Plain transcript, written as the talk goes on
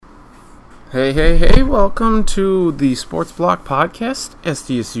Hey, hey, hey, welcome to the Sports Block Podcast,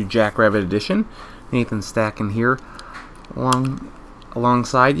 SDSU Jackrabbit Edition. Nathan Stacken here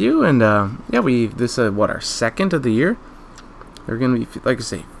alongside you, and this is our second of the year. They're going to be, like I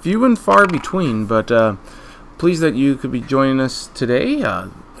say, few and far between, but pleased that you could be joining us today.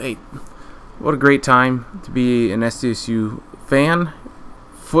 Hey, what a great time to be an SDSU fan.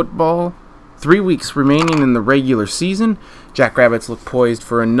 Football, 3 weeks remaining in the regular season. Jackrabbits look poised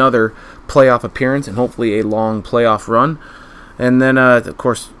for another playoff appearance and hopefully a long playoff run. And then, of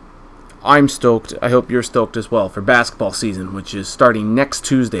course, I'm stoked. I hope you're stoked as well for basketball season, which is starting next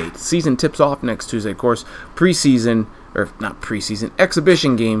Tuesday. The season tips off next Tuesday. Of course,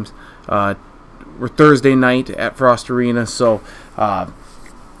 exhibition games were Thursday night at Frost Arena. So,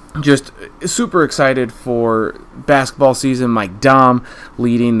 just super excited for basketball season. Mike Dahm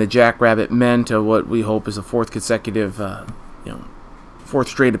leading the Jackrabbit men to what we hope is a fourth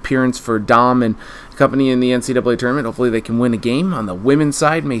straight appearance for Dahm and company in the NCAA tournament. Hopefully they can win a game. On the women's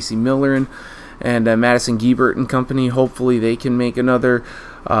side, Macy Miller and Madison Giebert and company, hopefully they can make another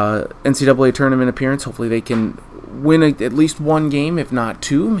NCAA tournament appearance. Hopefully they can win at least one game, if not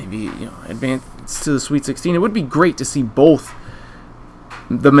two, maybe advance to the Sweet 16. It would be great to see both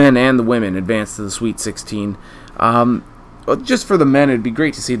the men and the women advance to the Sweet 16. Just for the men, it'd be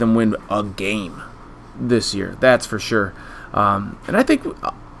great to see them win a game this year. That's for sure. And I think,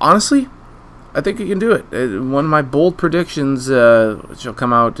 honestly, we can do it. One of my bold predictions, which will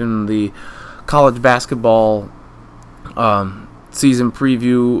come out in the college basketball season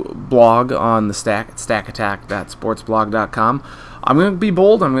preview blog on the stackattack.sportsblog.com. I'm going to be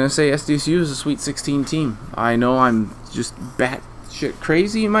bold. I'm going to say SDSU is a Sweet 16 team. I know I'm just batshit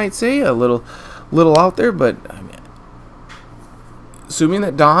crazy, you might say, a little out there, but assuming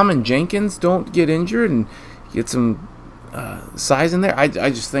that Dahm and Jenkins don't get injured and get some size in there, I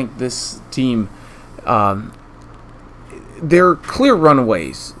just think this team, they're clear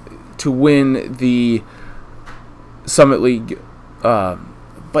runaways to win the Summit League,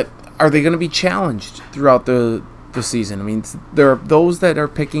 but are they going to be challenged throughout the season? I mean, there are those that are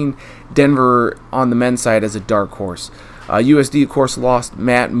picking Denver on the men's side as a dark horse. USD, of course, lost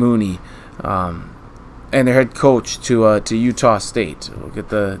Matt Mooney and their head coach to Utah State. Look at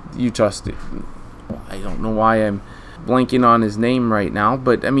the Utah State. I don't know why I'm blanking on his name right now,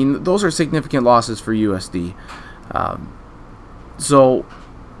 but I mean, those are significant losses for USD. So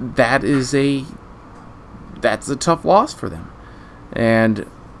that's a tough loss for them. And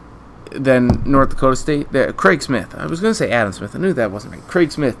then North Dakota State, Craig Smith. I was going to say Adam Smith. I knew that wasn't right.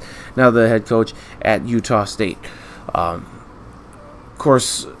 Craig Smith, now the head coach at Utah State. Of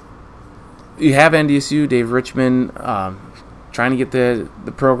course, you have NDSU, Dave Richmond, trying to get the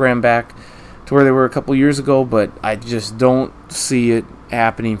program back to where they were a couple years ago, but I just don't see it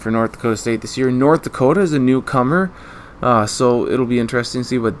happening for North Dakota State this year. North Dakota is a newcomer, so it'll be interesting to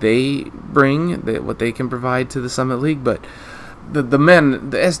see what they bring, what they can provide to the Summit League. But the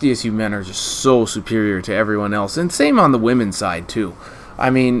SDSU men are just so superior to everyone else, and same on the women's side too. I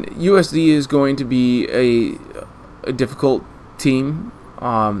mean, USD is going to be a difficult team,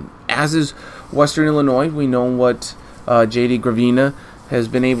 as is Western Illinois. We know what J.D. Gravina has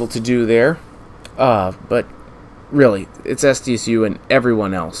been able to do there. But really, it's SDSU and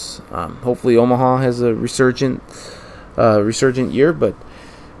everyone else. Hopefully Omaha has a resurgent year, but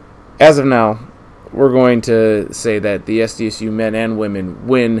as of now, we're going to say that the SDSU men and women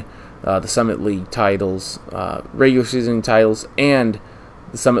win the Summit League titles, regular season titles, and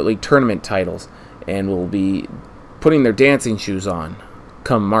the Summit League tournament titles, and will be putting their dancing shoes on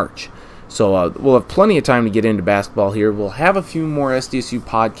come March. So we'll have plenty of time to get into basketball here. We'll have a few more SDSU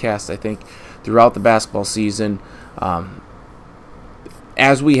podcasts, I think, throughout the basketball season,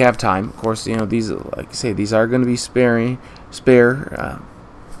 as we have time. Of course, these, like I say, these are going to be sparse.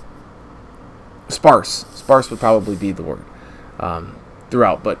 Sparse would probably be the word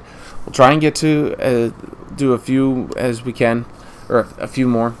throughout, but we'll try and get to do a few as we can, or a few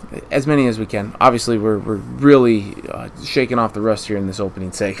more, as many as we can. Obviously, we're really shaking off the rust here in this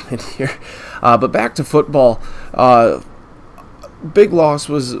opening segment here. But back to football. Big loss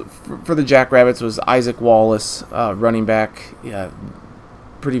was for the Jackrabbits was Isaac Wallace, running back. Yeah,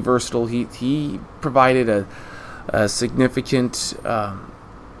 pretty versatile. He provided a significant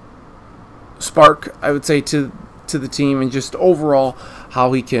spark, I would say, to the team, and just overall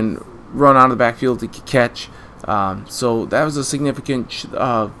how he can run out of the backfield to catch. So that was a significant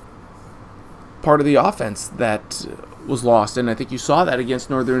part of the offense that was lost, and I think you saw that against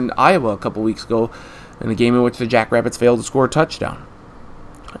Northern Iowa a couple weeks ago in a game in which the Jackrabbits failed to score a touchdown.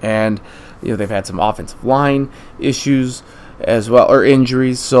 And they've had some offensive line issues, as well, or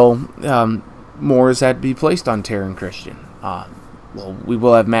injuries. So more has had to be placed on Taron Christian. Well, we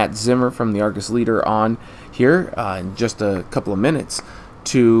will have Matt Zimmer from the Argus Leader on here in just a couple of minutes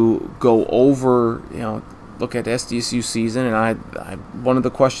to go over, look at SDSU season. And I one of the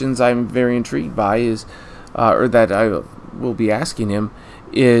questions I'm very intrigued by is, or that I will be asking him,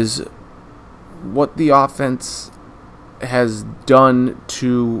 is what the offense has done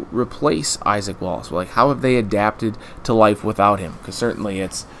to replace Isaac Wallace. Like, how have they adapted to life without him? Because certainly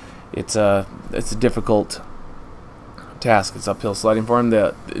it's a difficult task. It's uphill sledding for him.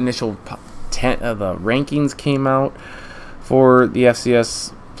 The initial the rankings came out for the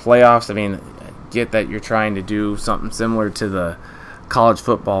FCS playoffs. I mean, I get that you're trying to do something similar to the college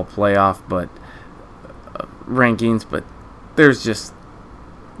football playoff, but rankings, but there's just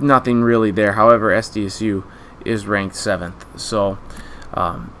nothing really there. However, SDSU is ranked 7th, so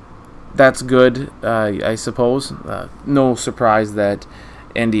that's good, I suppose. No surprise that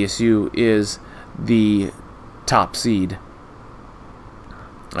NDSU is the top seed.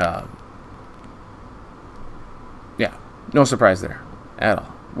 No surprise there at all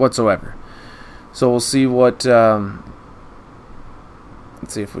whatsoever. So we'll see what. Let's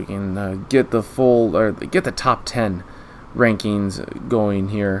see if we can get the top 10 rankings going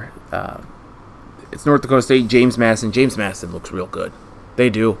here. It's North Dakota State, James Madison. James Madison looks real good. They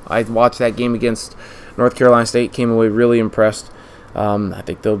do. I watched that game against North Carolina State. Came away really impressed. I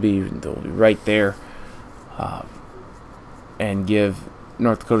think they'll be right there, and give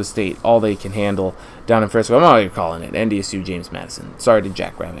North Dakota State all they can handle down in Frisco. I'm not even calling it NDSU James Madison. Sorry to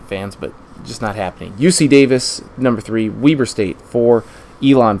Jackrabbit fans, but just not happening. UC Davis, number 3, Weber State 4,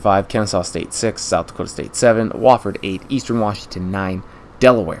 Elon 5, Kennesaw State 6, South Dakota State 7, Wofford 8, Eastern Washington 9,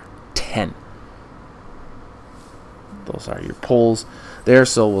 Delaware 10. Those are your polls there,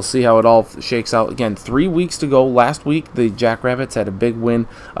 so we'll see how it all shakes out. Again, 3 weeks to go. Last week, the Jackrabbits had a big win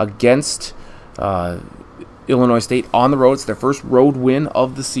against Illinois State on the road. It's their first road win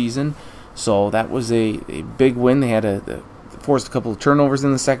of the season, so that was a big win. They had forced a couple of turnovers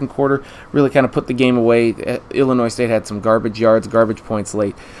in the second quarter, really kind of put the game away. Illinois State had some garbage points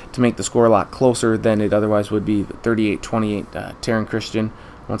late to make the score a lot closer than it otherwise would be. 38-28, Taron Christian,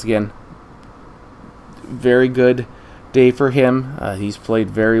 once again, very good day for him. He's played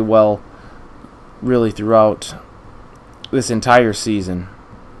very well really throughout this entire season.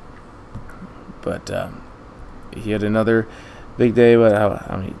 But he had another big day. But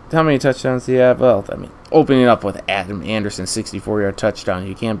how many touchdowns do you have? Well, opening up with Adam Anderson, 64-yard touchdown.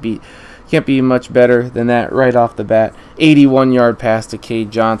 You can't be much better than that right off the bat. 81-yard pass to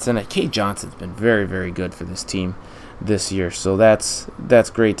Cade Johnson. Cade Johnson's been very, very good for this team this year, so that's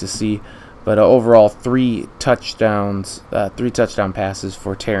great to see. But overall, 3 touchdown passes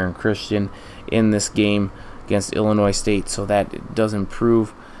for Taron Christian in this game against Illinois State, so that does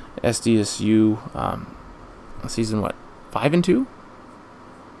improve SDSU season 5-2,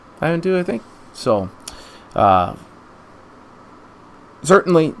 I think. So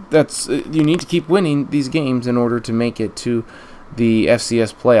certainly that's you need to keep winning these games in order to make it to the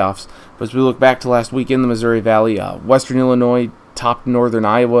FCS playoffs. But as we look back to last week in the Missouri Valley, Western Illinois topped Northern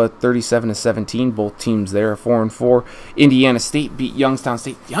Iowa 37-17. Both teams there are 4-4. Indiana State beat Youngstown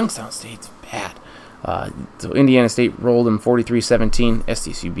State. Youngstown State's bad. So Indiana State rolled them 43-17.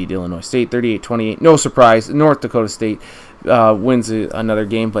 SDSU beat Illinois State 38-28. No surprise. North Dakota State wins another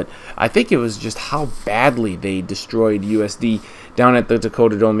game, but I think it was just how badly they destroyed USD down at the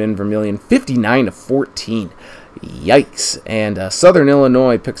Dakota Dome in Vermillion, 59-14. Yikes. And Southern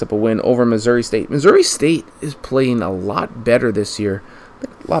Illinois picks up a win over Missouri State. Missouri State is playing a lot better this year,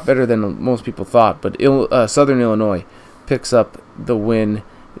 a lot better than most people thought, but Southern Illinois picks up the win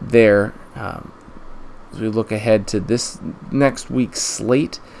there. As we look ahead to this next week's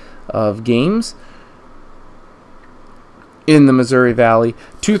slate of games in the Missouri Valley,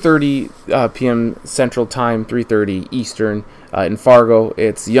 2:30 p.m. Central Time, 3:30 Eastern. In Fargo,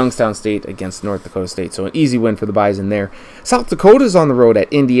 it's Youngstown State against North Dakota State, so an easy win for the Bison there. South Dakota's on the road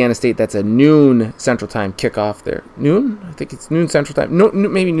at Indiana State. That's a noon Central Time kickoff there. Noon? I think it's noon Central Time. No,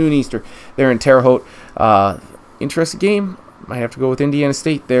 maybe noon Eastern. They're in Terre Haute. Interesting game. Might have to go with Indiana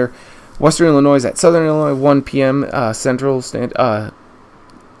State there. Western Illinois at Southern Illinois, 1 p.m. Central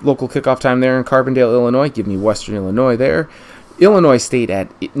local kickoff time there in Carbondale, Illinois. Give me Western Illinois there. Illinois State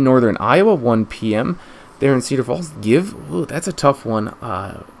at Northern Iowa, 1 p.m. there in Cedar Falls. That's a tough one.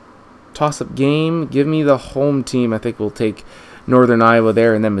 Toss-up game. Give me the home team. I think we'll take Northern Iowa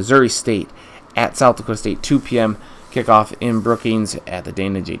there. And then Missouri State at South Dakota State, 2 p.m. kickoff in Brookings at the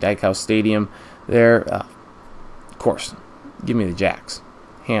Dana J. Dykehouse Stadium there. Of course, give me the Jacks,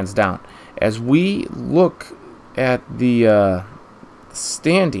 hands down. As we look at the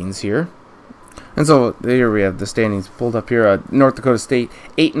standings here. And so here we have the standings pulled up here. North Dakota State,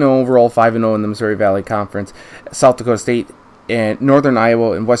 8-0 overall, 5-0 in the Missouri Valley Conference. South Dakota State and Northern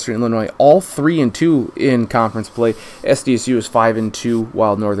Iowa and Western Illinois, all 3-2 in conference play. SDSU is 5-2,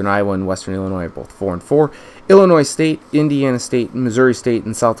 while Northern Iowa and Western Illinois are both 4-4. Illinois State, Indiana State, Missouri State,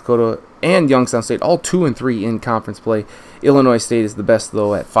 and South Dakota and Youngstown State, all 2-3 in conference play. Illinois State is the best,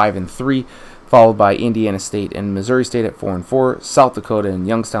 though, at 5-3. Followed by Indiana State and Missouri State at 4-4, South Dakota and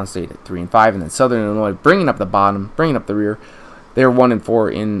Youngstown State at 3-5, and then Southern Illinois bringing up the bottom, bringing up the rear. They're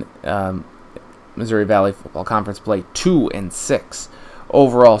 1-4 in Missouri Valley Football Conference play, 2-6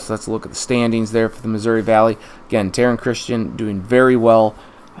 overall. So let's look at the standings there for the Missouri Valley. Again, Taryn Christian doing very well,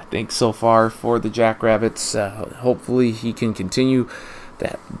 I think, so far for the Jackrabbits. Hopefully he can continue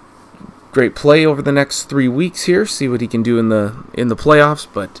that great play over the next 3 weeks here. See what he can do in the playoffs,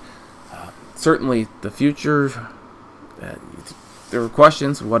 but. Certainly, the future, there were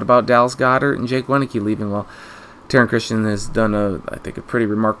questions. What about Dallas Goddard and Jake Wenicky leaving? Well, Taryn Christian has done, I think, a pretty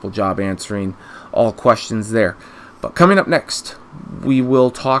remarkable job answering all questions there. But coming up next, we will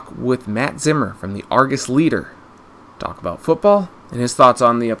talk with Matt Zimmer from the Argus Leader. Talk about football and his thoughts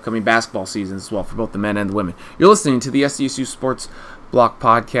on the upcoming basketball season as well for both the men and the women. You're listening to the SDSU Sports Block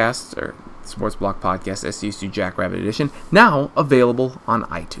Podcast, or Sports Block Podcast, SDSU Jackrabbit Edition, now available on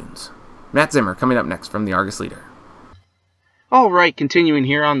iTunes. Matt Zimmer coming up next from the Argus Leader. All right, continuing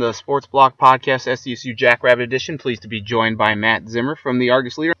here on the Sports Block Podcast, SDSU Jackrabbit Edition. Pleased to be joined by Matt Zimmer from the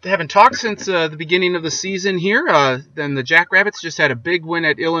Argus Leader. They haven't talked since the beginning of the season here. Then the Jackrabbits just had a big win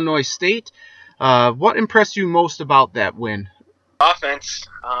at Illinois State. What impressed you most about that win? Offense.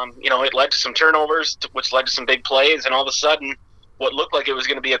 It led to some turnovers, which led to some big plays, and all of a sudden, what looked like it was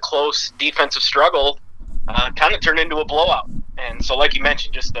going to be a close defensive struggle kind of turned into a blowout. And so, like you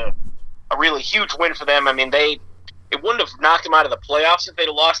mentioned, just a really huge win for them. I mean, it wouldn't have knocked them out of the playoffs if they'd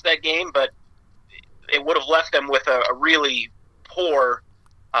have lost that game, but it would have left them with a really poor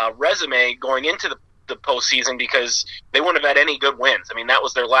resume going into the postseason because they wouldn't have had any good wins. I mean, that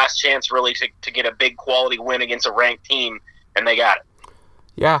was their last chance really to get a big quality win against a ranked team, and they got it.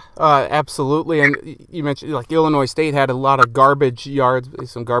 Yeah, absolutely. And you mentioned like Illinois State had a lot of garbage yards,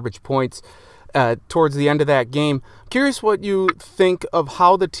 some garbage points towards the end of that game. Curious what you think of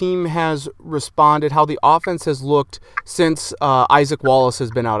how the team has responded, how the offense has looked since Isaac Wallace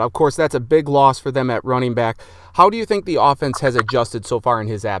has been out. Of course, that's a big loss for them at running back. How do you think the offense has adjusted so far in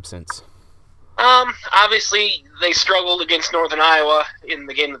his absence? Obviously, they struggled against Northern Iowa in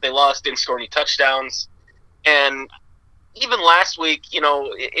the game that they lost, didn't score any touchdowns. And even last week,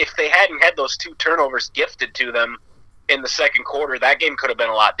 if they hadn't had those 2 turnovers gifted to them in the second quarter, that game could have been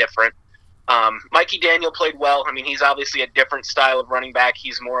a lot different. Mikey Daniel played well. I mean, he's obviously a different style of running back.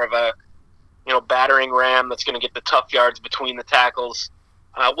 He's more of a, battering ram that's going to get the tough yards between the tackles.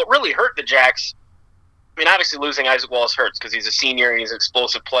 What really hurt the Jacks, I mean, obviously losing Isaac Wallace hurts because he's a senior and he's an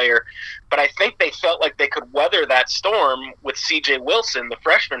explosive player. But I think they felt like they could weather that storm with C.J. Wilson, the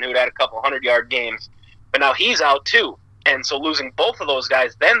freshman who'd had a couple 100-yard games. But now he's out too. And so losing both of those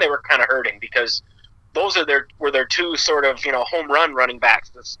guys, then they were kind of hurting because those were their 2 sort of, home run running backs,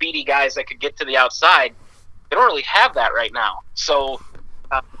 the speedy guys that could get to the outside. They don't really have that right now. So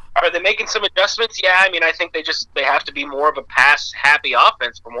are they making some adjustments? Yeah, I mean, I think they have to be more of a pass-happy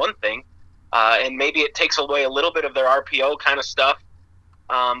offense for one thing. And maybe it takes away a little bit of their RPO kind of stuff.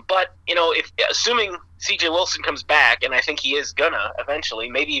 But, if assuming C.J. Wilson comes back, and I think he is gonna eventually,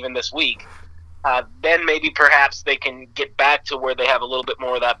 maybe even this week, then maybe perhaps they can get back to where they have a little bit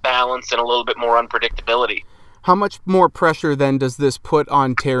more of that balance and a little bit more unpredictability. How much more pressure then does this put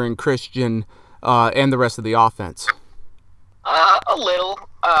on Taryn Christian and the rest of the offense? A little,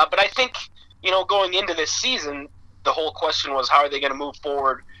 but I think, going into this season, the whole question was how are they going to move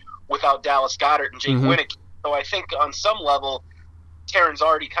forward without Dallas Goddard and Jake Winick. So I think on some level, Taryn's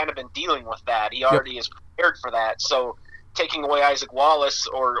already kind of been dealing with that. He already is prepared for that. So taking away Isaac Wallace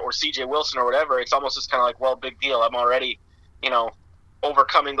or C.J. Wilson or whatever, it's almost just kind of like, well, big deal. I'm already,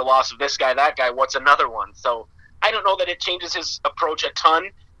 overcoming the loss of this guy, that guy. What's another one? So I don't know that it changes his approach a ton.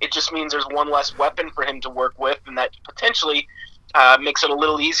 It just means there's one less weapon for him to work with, and that potentially makes it a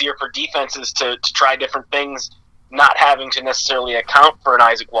little easier for defenses to try different things, not having to necessarily account for an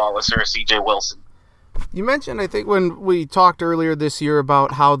Isaac Wallace or a C.J. Wilson. You mentioned, I think, when we talked earlier this year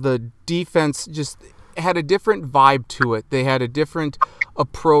about how the defense just had a different vibe to it. They had a different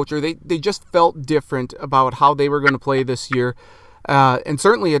approach, or they just felt different about how they were going to play this year. And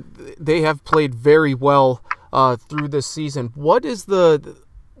certainly they have played very well through this season. What is the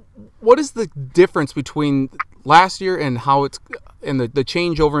difference between last year and how it's and the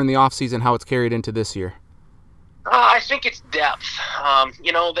changeover in the offseason, how it's carried into this year? I think it's depth.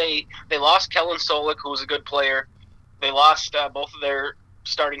 They lost Kellen Solik, who was a good player. They lost both of their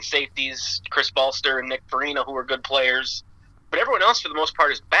starting safeties, Chris Balster and Nick Farina, who were good players. But everyone else, for the most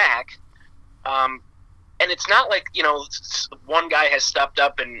part, is back. And it's not like, one guy has stepped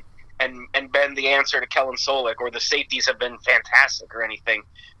up and been the answer to Kellen Solik, or the safeties have been fantastic or anything.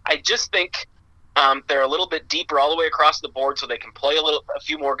 I just think they're a little bit deeper all the way across the board, so they can play a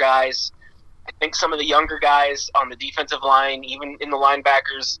few more guys. I think some of the younger guys on the defensive line, even in the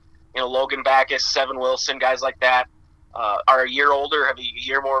linebackers, Logan Backus, Seven Wilson, guys like that, are a year older, have a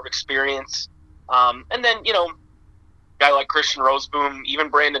year more of experience. And then, a guy like Christian Roseboom, even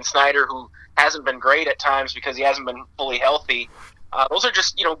Brandon Snyder, who hasn't been great at times because he hasn't been fully healthy. Those are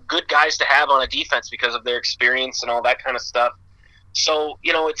just, good guys to have on a defense because of their experience and all that kind of stuff. So,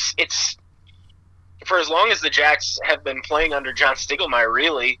 it's for as long as the Jacks have been playing under John Stiegelmeier,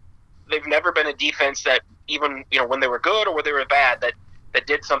 really, they've never been a defense that even, when they were good or when they were bad, that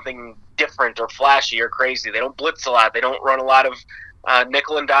did something different or flashy or crazy. They don't blitz a lot. They don't run a lot of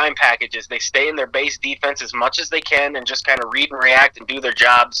nickel and dime packages. They stay in their base defense as much as they can and just kind of read and react and do their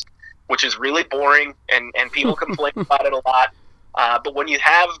jobs, which is really boring, and people complain about it a lot. But when you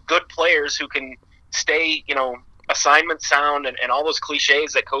have good players who can stay, assignment sound and all those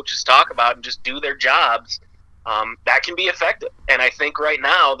cliches that coaches talk about and just do their jobs, that can be effective. And I think right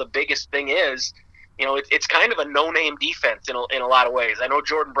now the biggest thing is, it's kind of a no-name defense in a lot of ways. I know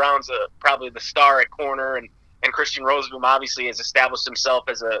Jordan Brown's probably the star at corner, and Christian Roseboom obviously has established himself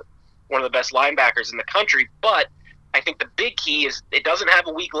as one of the best linebackers in the country. But I think the big key is it doesn't have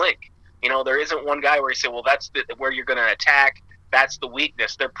a weak link. There isn't one guy where you say, well, that's where you're going to attack. That's the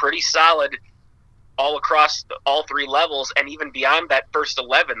weakness. They're pretty solid all across all three levels, and even beyond that first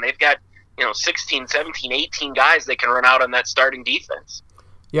 11. They've got 16, 17, 18 guys they can run out on that starting defense.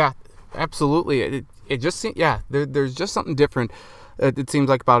 Yeah, absolutely. It just seems, there's just something different. It seems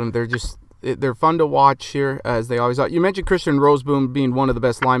like about them. They're fun to watch here, as they always are. You mentioned Christian Roseboom being one of the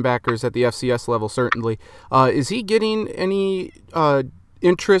best linebackers at the FCS level, certainly. Is he getting any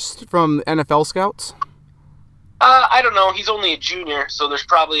interest from NFL scouts? I don't know. He's only a junior, so there's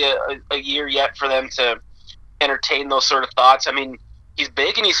probably a year yet for them to entertain those sort of thoughts. I mean, he's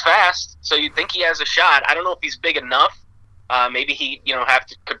big and he's fast, so you'd think he has a shot. I don't know if he's big enough. Maybe he,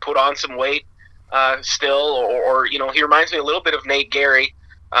 could put on some weight still, or he reminds me a little bit of Nate Gary,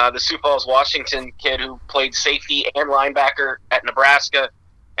 the Sioux Falls, Washington kid who played safety and linebacker at Nebraska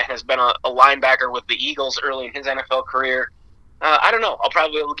and has been a linebacker with the Eagles early in his NFL career. I don't know. I'll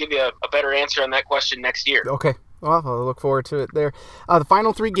probably give you a better answer on that question next year. Okay. Well, I'll look forward to it there. The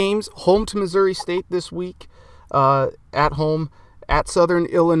final three games: home to Missouri State this week, at home at Southern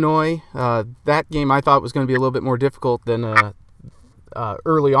Illinois. That game I thought was going to be a little bit more difficult than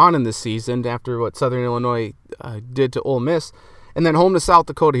early on in this season after what Southern Illinois did to Ole Miss. And then home to South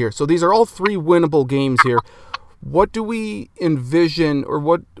Dakota here. So these are all three winnable games here. What do we envision, or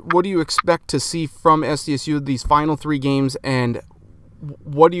what do you expect to see from SDSU these final three games? And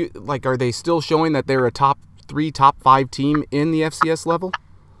what do you like? Are they still showing that they're a top 3, top 5 team in the FCS level?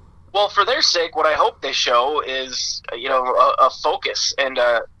 Well, for their sake, what I hope they show is a focus and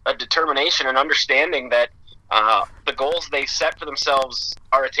a determination and understanding that the goals they set for themselves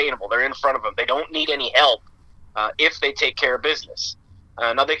are attainable. They're in front of them. They don't need any help if they take care of business.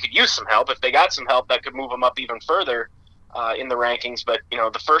 Now, they could use some help. If they got some help, that could move them up even further in the rankings. But,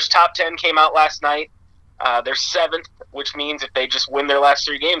 the first top 10 came out last night. They're 7th, which means if they just win their last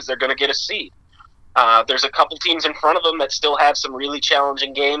 3 games, they're going to get a seed. There's a couple teams in front of them that still have some really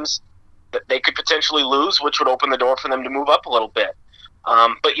challenging games that they could potentially lose, which would open the door for them to move up a little bit.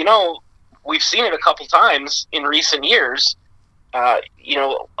 But, we've seen it a couple times in recent years. A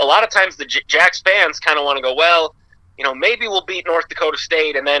lot of times the Jacks fans kind of want to go, well, maybe we'll beat North Dakota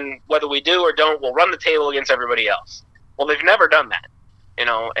State, and then whether we do or don't, we'll run the table against everybody else. Well, they've never done that,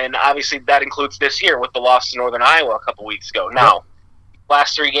 and obviously that includes this year with the loss to Northern Iowa a couple weeks ago. Now,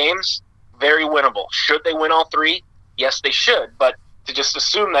 last 3 games, very winnable. Should they win all 3? Yes, they should, but to just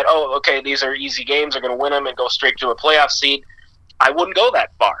assume that, these are easy games, they're going to win them and go straight to a playoff seed, I wouldn't go that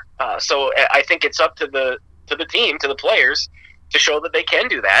far. So I think it's up to the team, to the players, to show that they can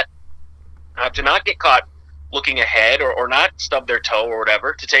do that, to not get caught looking ahead or not stub their toe or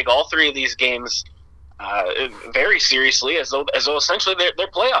whatever, to take all 3 of these games very seriously as though essentially they're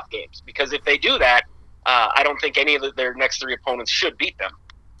playoff games. Because if they do that, I don't think any of their next 3 opponents should beat them.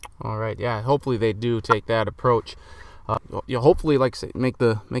 All right, yeah, hopefully they do take that approach. Hopefully, like I say, make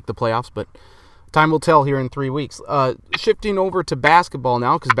the playoffs, but Time will tell here in 3 weeks. Shifting over to basketball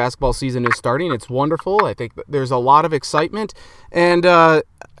now, because basketball season is starting. It's wonderful. I think there's a lot of excitement. And,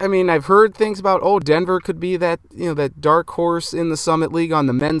 I've heard things about, Denver could be that dark horse in the Summit League on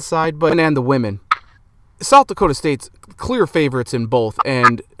the men's side, and the women. South Dakota State's clear favorites in both.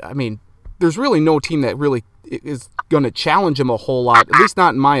 And, there's really no team that really is going to challenge them a whole lot, at least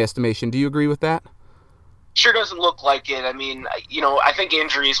not in my estimation. Do you agree with that? Sure doesn't look like it. I think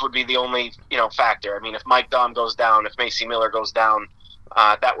injuries would be the only, factor. If Mike Daum goes down, if Macy Miller goes down,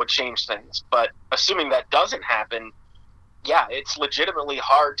 that would change things. But assuming that doesn't happen, yeah, it's legitimately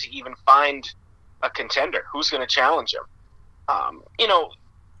hard to even find a contender. Who's going to challenge him?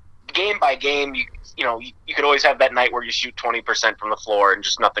 Game by game, you could always have that night where you shoot 20% from the floor and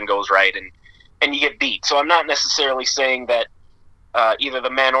just nothing goes right and you get beat. So I'm not necessarily saying that either the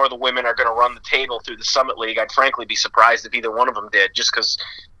men or the women are going to run the table through the Summit League. I'd frankly be surprised if either one of them did, just because,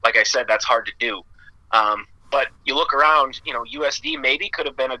 like I said, that's hard to do. But you look around, USD maybe could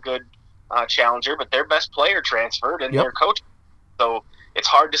have been a good challenger, but their best player transferred and their coach. So it's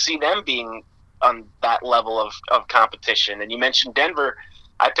hard to see them being on that level of competition. And you mentioned Denver.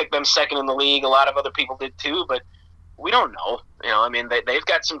 I picked them second in the league. A lot of other people did too, but we don't know. They've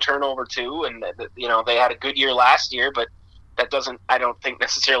got some turnover too, and they had a good year last year, but that doesn't, I don't think,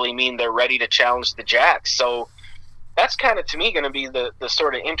 necessarily mean they're ready to challenge the Jacks. So that's kind of, to me, going to be the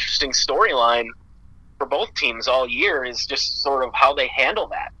sort of interesting storyline for both teams all year, is just sort of how they handle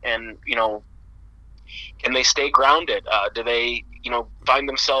that. And, can they stay grounded? Do they, find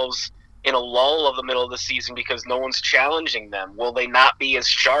themselves in a lull of the middle of the season because no one's challenging them? Will they not be as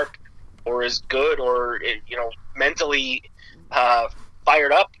sharp or as good or, mentally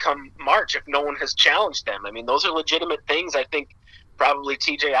fired up come March if no one has challenged them? Those are legitimate things. I think probably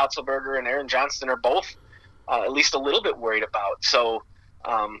TJ Otzelberger and Aaron Johnston are both at least a little bit worried about. So,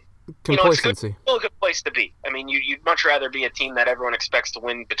 complacency. It's a good place to be. You'd much rather be a team that everyone expects to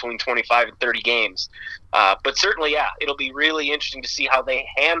win between 25 and 30 games. But certainly, yeah, it'll be really interesting to see how they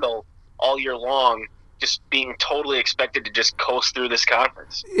handle all year long just being totally expected to just coast through this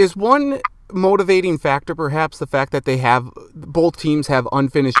conference. Is one motivating factor perhaps the fact that both teams have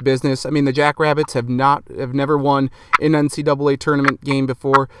unfinished business? The Jackrabbits have never won an NCAA tournament game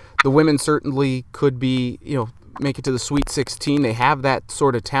before. The women certainly could be, make it to the Sweet 16. They have that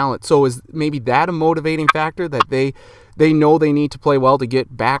sort of talent. So is maybe that a motivating factor, that they know they need to play well to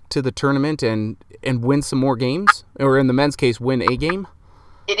get back to the tournament and win some more games, or in the men's case, win a game?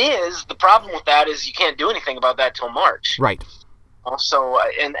 It is. The problem with that is you can't do anything about that till March. Right. Also,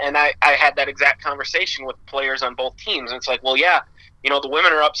 and I had that exact conversation with players on both teams. And it's like, well, yeah, the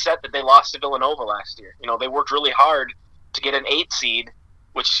women are upset that they lost to Villanova last year. They worked really hard to get an 8 seed,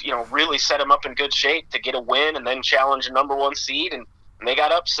 which, really set them up in good shape to get a win and then challenge a number 1 seed, and they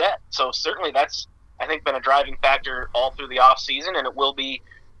got upset. So certainly that's, I think, been a driving factor all through the off season, and it will be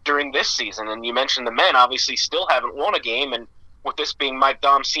during this season. And you mentioned the men obviously still haven't won a game, and with this being Mike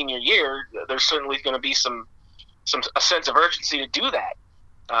Daum's senior year, there's certainly going to be a sense of urgency to do that.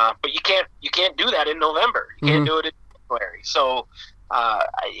 But you can't do that in November. You can't do it in January. So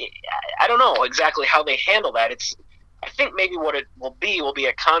I don't know exactly how they handle that. I think maybe what it will be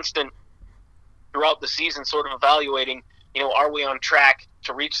a constant throughout the season sort of evaluating, are we on track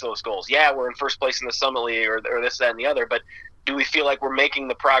to reach those goals? Yeah, we're in first place in the Summit League or this, that, and the other, but do we feel like we're making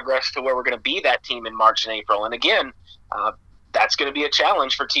the progress to where we're going to be that team in March and April? And again, that's going to be a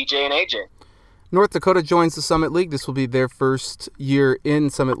challenge for TJ and AJ. North Dakota joins the Summit League. This will be their first year in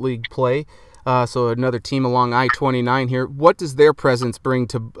Summit League play. So another team along I-29 here. What does their presence bring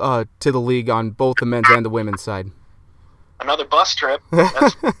to the league on both the men's and the women's side? Another bus trip.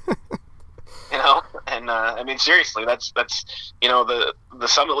 Seriously, that's the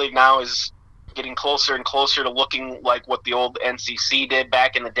Summit League now is getting closer and closer to looking like what the old NCC did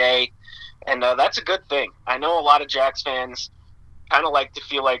back in the day, and that's a good thing. I know a lot of Jacks fans kind of like to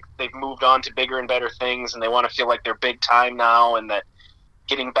feel like they've moved on to bigger and better things, and they want to feel like they're big time now, and that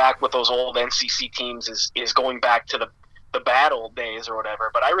getting back with those old NCC teams is going back to the bad old days or whatever.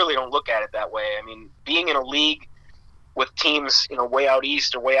 But I really don't look at it that way. Being in a league with teams, way out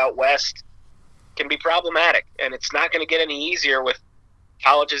east or way out west can be problematic, and it's not going to get any easier with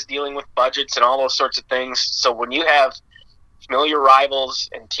colleges dealing with budgets and all those sorts of things. So when you have familiar rivals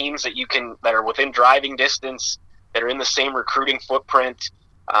and teams that are within driving distance, that are in the same recruiting footprint,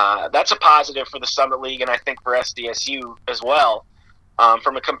 that's a positive for the Summit League, and I think for SDSU as well.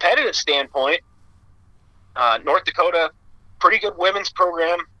 From a competitive standpoint, North Dakota, pretty good women's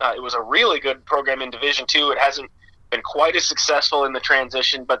program. It was a really good program in Division II. It hasn't been quite as successful in the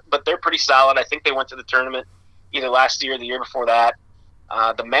transition, but they're pretty solid. I think they went to the tournament either last year or the year before that.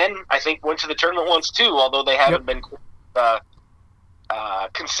 The men, I think, went to the tournament once too, although they haven't been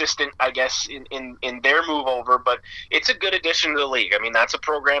consistent, I guess, in their move over. But it's a good addition to the league. I mean, that's a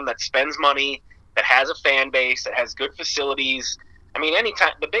program that spends money, that has a fan base, that has good facilities. I mean,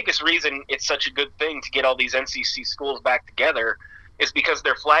 anytime, the biggest reason it's such a good thing to get all these NCC schools back together is because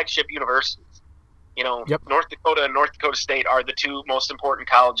they're flagship universities. You know, North Dakota and North Dakota State are the two most important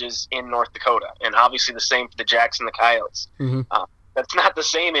colleges in North Dakota, and obviously the same for the Jacks and the Coyotes. Mm-hmm. That's not the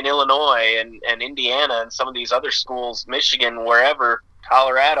same in Illinois and Indiana and some of these other schools, Michigan, wherever,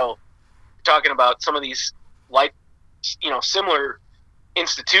 Colorado. We're talking about some of these, like, similar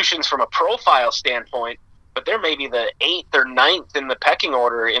institutions from a profile standpoint, but they're maybe the 8th or 9th in the pecking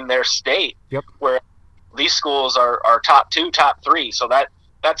order in their state, where these schools are top 2, top 3. So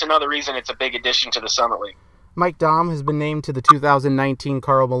that's another reason it's a big addition to the Summit League. Mike Dahm has been named to the 2019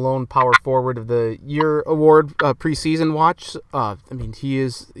 Karl Malone Power Forward of the Year award preseason watch. I mean,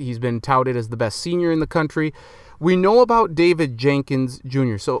 he's been touted as the best senior in the country. We know about David Jenkins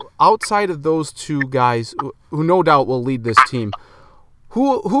Jr. So outside of those two guys, who no doubt will lead this team,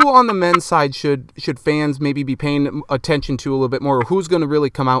 who on the men's side should fans maybe be paying attention to a little bit more, or who's going to really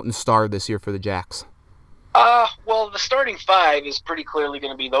come out and star this year for the Jacks? Well, the starting 5 is pretty clearly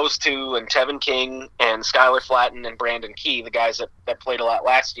going to be those two, and Tevin King and Skylar Flatten and Brandon Key, the guys that played a lot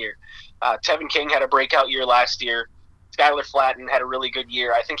last year. Tevin King had a breakout year last year. Skylar Flatten had a really good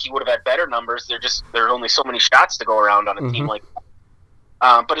year. I think he would have had better numbers. There are only so many shots to go around on a team like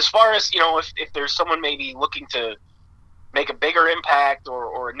that. But as far as, if there's someone maybe looking to make a bigger impact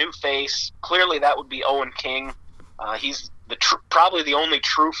or a new face, clearly that would be Owen King. He's probably the only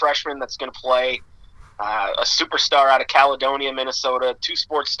true freshman that's going to play. A superstar out of Caledonia, Minnesota,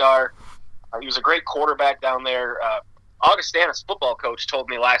 2-sport star. He was a great quarterback down there. Augustana's football coach told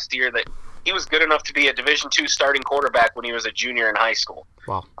me last year that he was good enough to be a Division II starting quarterback when he was a junior in high school.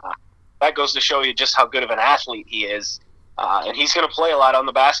 Wow. That goes to show you just how good of an athlete he is. And he's going to play a lot on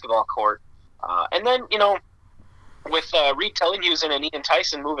the basketball court. And then, with Reed Tellinghusen and Ian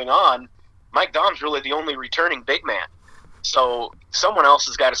Tyson moving on, Mike Dahm's really the only returning big man. So someone else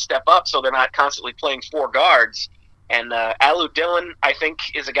has got to step up so they're not constantly playing 4 guards. And Alu Dillon, I think,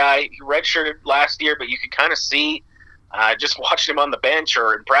 is a guy who redshirted last year, but you could kind of see just watching him on the bench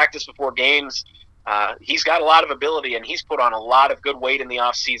or in practice before games, he's got a lot of ability, and he's put on a lot of good weight in the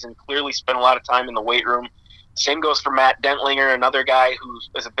offseason, clearly spent a lot of time in the weight room. Same goes for Matt Dentlinger, another guy who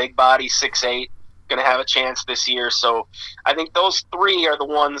is a big body, 6'8", going to have a chance this year. So I think those 3 are the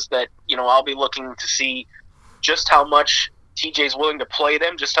ones that, I'll be looking to see just how much TJ's willing to play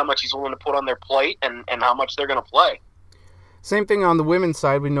them, just how much he's willing to put on their plate, and how much they're going to play. Same thing on the women's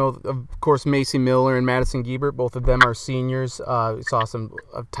side. We know, of course, Macy Miller and Madison Giebert. Both of them are seniors. We saw some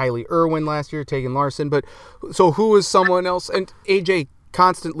of Tylee Irwin last year, Tegan Larson. But so who is someone else? And AJ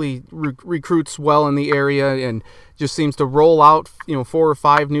constantly recruits well in the area and just seems to roll out, 4 or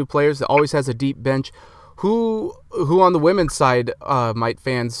 5 new players. That always has a deep bench. Who on the women's side might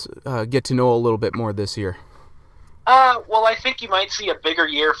fans get to know a little bit more this year? Well, I think you might see a bigger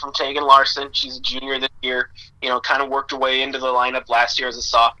year from Tegan Larson. She's a junior this year, kind of worked her way into the lineup last year as a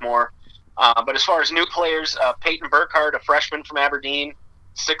sophomore. But as far as new players, Peyton Burkhardt, a freshman from Aberdeen,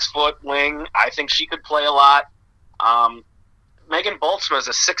 6-foot wing. I think she could play a lot. Megan Boltzma is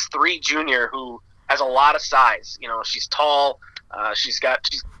a 6'3" junior who has a lot of size. She's tall. She's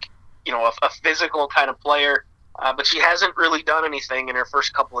a physical kind of player, but she hasn't really done anything in her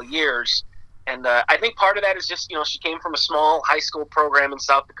first couple of years. And I think part of that is just, she came from a small high school program in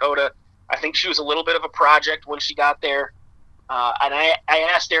South Dakota. I think she was a little bit of a project when she got there. And I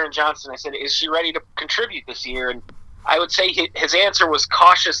asked Aaron Johnson, I said, is she ready to contribute this year? And I would say his answer was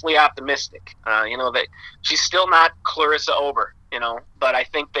cautiously optimistic. That she's still not Clarissa Ober, but I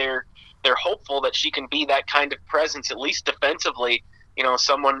think they're hopeful that she can be that kind of presence, at least defensively.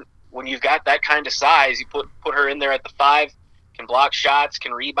 Someone, when you've got that kind of size, you put her in there at the 5, can block shots,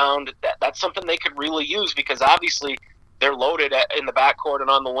 can rebound. That's something they could really use because obviously they're loaded in the backcourt and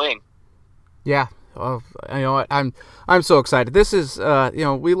on the wing. Yeah, I'm so excited. This is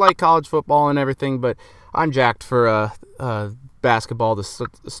we like college football and everything, but I'm jacked for basketball to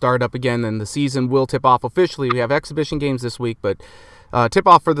start up again, and the season will tip off officially. We have exhibition games this week, but tip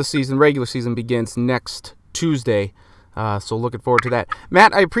off for the regular season begins next Tuesday. So looking forward to that.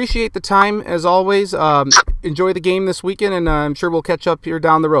 Matt, I appreciate the time as always. Enjoy the game this weekend, and I'm sure we'll catch up here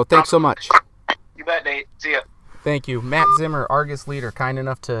down the road. Thanks so much. You bet, Nate. See ya. Thank you. Matt Zimmer, Argus Leader, kind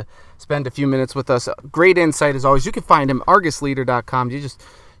enough to spend a few minutes with us. Great insight as always. You can find him, argusleader.com.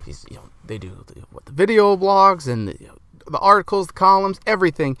 They do the video blogs and the articles, the columns,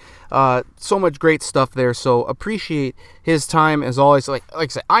 everything. So much great stuff there. So appreciate his time as always. Like I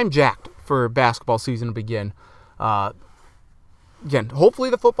said, I'm jacked for basketball season to begin. Again,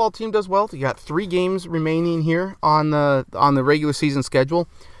 hopefully the football team does well. You got 3 games remaining here on the regular season schedule.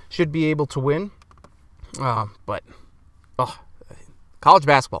 Should be able to win. But college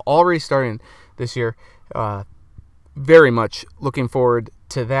basketball already starting this year. Very much looking forward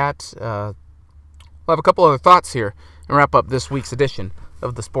to that. I'll have a couple other thoughts here and wrap up this week's edition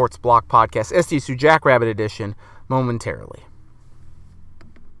of the Sports Block Podcast, SDSU Jackrabbit edition, momentarily.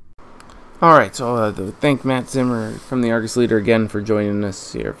 All right, so thank Matt Zimmer from the Argus Leader again for joining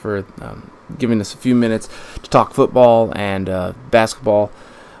us here, for giving us a few minutes to talk football and basketball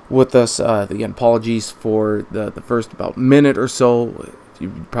with us. Again, apologies for the first about minute or so.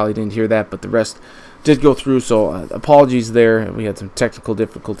 You probably didn't hear that, but the rest did go through, so apologies there. We had some technical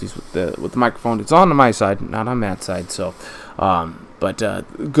difficulties with the microphone. It's on my side, not on Matt's side, so... But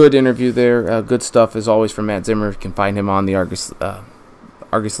good interview there. Good stuff, as always, from Matt Zimmer. You can find him on the Argus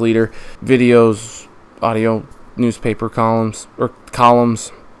Leader. Videos, audio, newspaper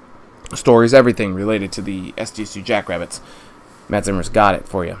columns, stories, everything related to the SDSU Jackrabbits. Matt Zimmer's got it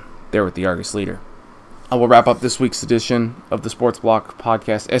for you there with the Argus Leader. I will wrap up this week's edition of the Sports Block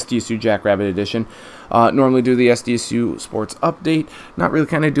Podcast, SDSU Jackrabbit edition. Normally do the SDSU Sports Update. Not really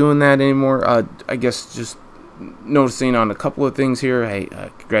kind of doing that anymore. I guess just noticing on a couple of things here. Hey,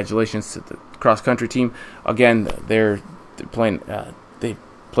 congratulations to the cross-country team. Again, they're playing...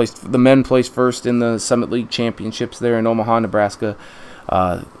 the men placed first in the Summit League Championships there in Omaha, Nebraska.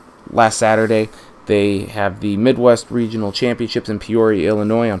 Last Saturday, they have the Midwest Regional Championships in Peoria,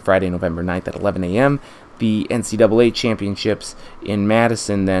 Illinois on Friday, November 9th at 11 a.m. The NCAA Championships in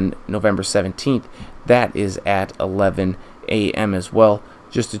Madison then November 17th. That is at 11 a.m. as well.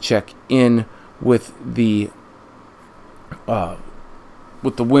 Just to check in with the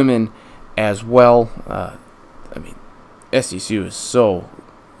women as well. SDSU is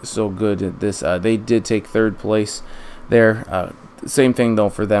so good at this. They did take third place there. Same thing, though,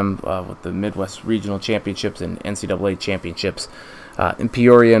 for them with the Midwest Regional Championships and NCAA Championships in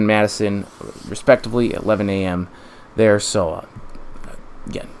Peoria and Madison, respectively, at 11 a.m. there. So,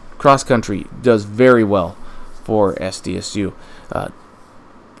 again, cross-country does very well for SDSU.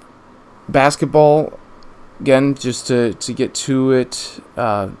 Basketball, again, just to get to it,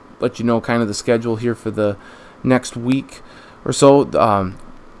 let you know kind of the schedule here for the next week or so.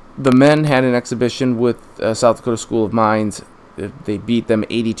 The men had an exhibition with South Dakota School of Mines. They beat them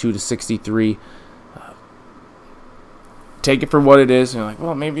 82-63. Take it for what it is. You're like,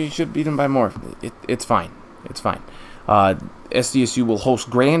 well, maybe you should beat them by more. It's fine. It's fine. SDSU will host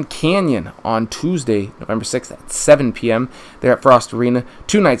Grand Canyon on Tuesday, November 6th at 7 p.m. They're at Frost Arena.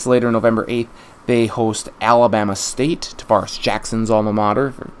 2 nights later, November 8th, they host Alabama State, Tavares Jackson's alma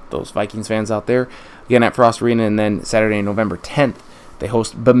mater, for those Vikings fans out there. Again at Frost Arena, and then Saturday, November 10th, they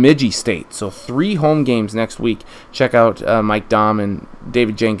host Bemidji State. So 3 home games next week. Check out Mike Dahm and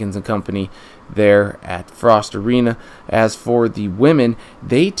David Jenkins and company there at Frost Arena. As for the women,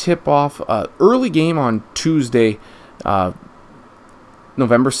 they tip off early game on Tuesday,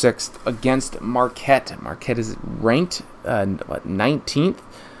 November 6th, against Marquette. Marquette is ranked 19th.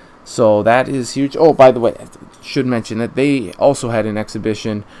 So that is huge. Oh, by the way, I should mention that they also had an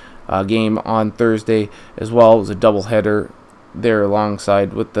exhibition game on Thursday as well. It was a doubleheader there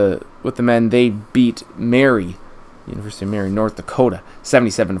alongside with the men. They beat University of Mary, North Dakota,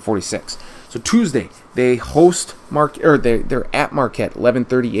 77-46. So Tuesday they host they're at Marquette,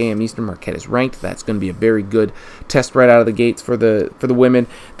 11:30 a.m. Eastern. Marquette is ranked. That's going to be a very good test right out of the gates for the women.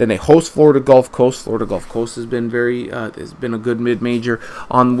 Then they host Florida Gulf Coast. Florida Gulf Coast has been has been a good mid-major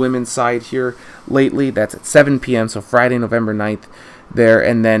on the women's side here lately. That's at 7 p.m. So Friday, November 9th there,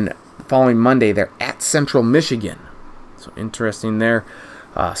 and then following Monday they're at Central Michigan. So interesting there.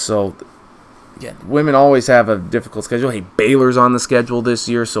 Yeah, women always have a difficult schedule. Hey, Baylor's on the schedule this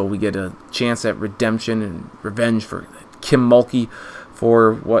year, so we get a chance at redemption and revenge for Kim Mulkey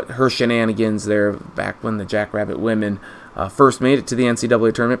for what her shenanigans there back when the Jackrabbit women first made it to the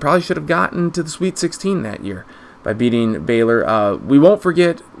NCAA tournament. Probably should have gotten to the Sweet 16 that year by beating Baylor. We won't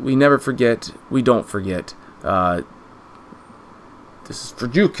forget. We never forget. We don't forget. This is for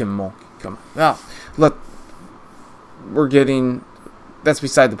you, Kim Mulkey. Come on. Well, that's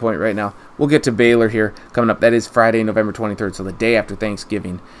beside the point right now. We'll get to Baylor here coming up. That is Friday, November 23rd, so the day after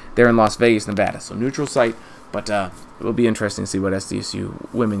Thanksgiving. They're in Las Vegas, Nevada, so neutral site, but it will be interesting to see what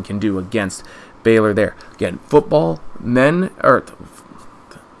SDSU women can do against Baylor there. Again, football team,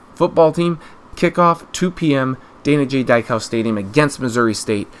 kickoff, 2 p.m., Dana J. Dykehouse Stadium against Missouri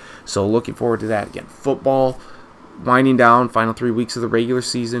State, so looking forward to that. Again, football, winding down, final 3 weeks of the regular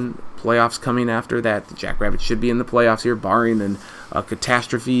season, playoffs coming after that. The Jackrabbits should be in the playoffs here, barring a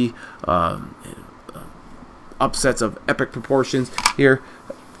catastrophe, upsets of epic proportions here.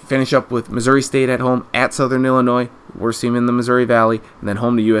 Finish up with Missouri State at home, at Southern Illinois, worst team in the Missouri Valley, and then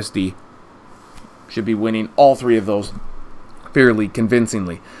home to USD. Should be winning all 3 of those fairly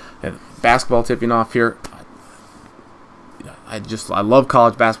convincingly. And basketball tipping off here. I love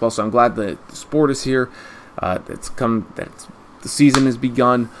college basketball, so I'm glad that the sport is here. The season has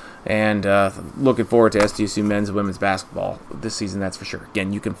begun, and looking forward to SDSU men's and women's basketball this season, that's for sure.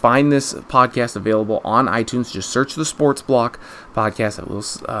 Again, you can find this podcast available on iTunes. Just search the Sports Block podcast, a little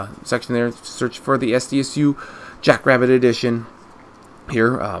section there. Search for the SDSU Jackrabbit edition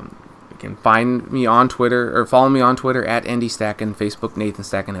here. You can find me on Twitter, or follow me on Twitter at Andy Stacken, Facebook Nathan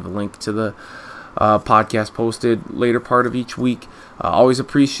Stacken. I have a link to the podcast posted later part of each week. Always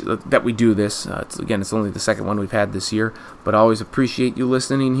appreciate that we do this. It's only the second one we've had this year, but I always appreciate you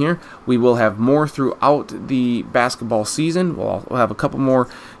listening here. We will have more throughout the basketball season. We'll have a couple more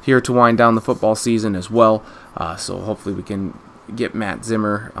here to wind down the football season as well. So hopefully we can get Matt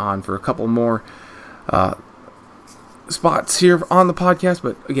Zimmer on for a couple more spots here on the podcast.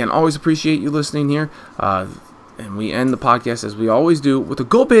 But again, always appreciate you listening here. And we end the podcast as we always do with a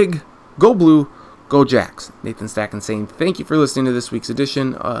go big, go blue, go Jacks. Nathan Stacken saying thank you for listening to this week's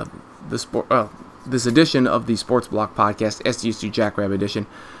edition of the Sports Block Podcast, SDSU Jackrabbit edition.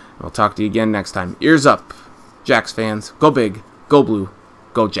 And we'll talk to you again next time. Ears up, Jacks fans. Go big, go blue,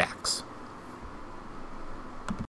 go Jacks.